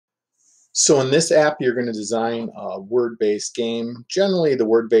So in this app, you're going to design a word-based game. Generally, the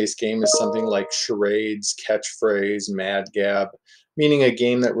word-based game is something like charades, catchphrase, mad gab, meaning a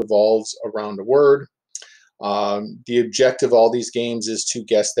game that revolves around a word. The objective of all these games is to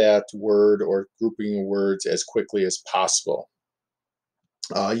guess that word or grouping of words as quickly as possible.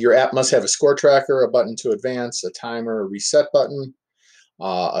 Your app must have a score tracker, a button to advance, a timer, a reset button,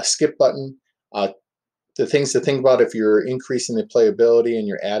 a skip button. The things to think about if you're increasing the playability and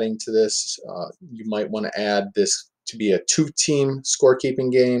you're adding to this, you might want to add this to be a 2-team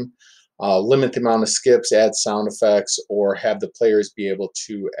scorekeeping game, limit the amount of skips, add sound effects, or have the players be able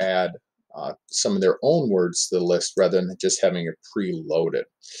to add some of their own words to the list rather than just having it preloaded.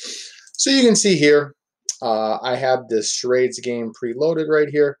 So you can see here, I have this charades game preloaded right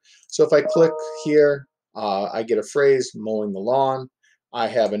here. So if I click here, I get a phrase, mowing the lawn. I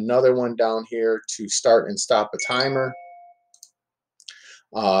have another one down here to start and stop a timer.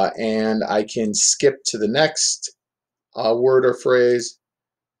 And I can skip to the next word or phrase.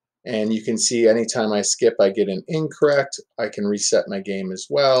 And you can see anytime I skip, I get an incorrect. I can reset my game as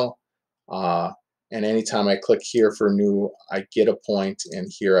well. And anytime I click here for new, I get a point, and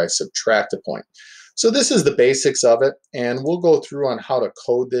here I subtract a point. So this is the basics of it, and we'll go through on how to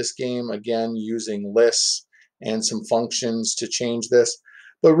code this game, again, using lists and some functions to change this.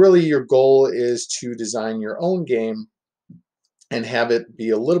 But really your goal is to design your own game and have it be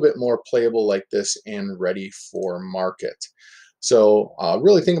a little bit more playable like this and ready for market. So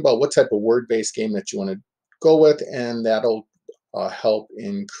really think about what type of word-based game that you want to go with, and that'll help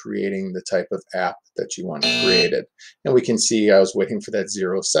in creating the type of app that you want created. And we can see I was waiting for that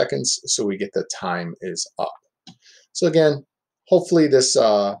 0 seconds, so we get the time is up. So again, hopefully this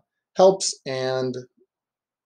helps, and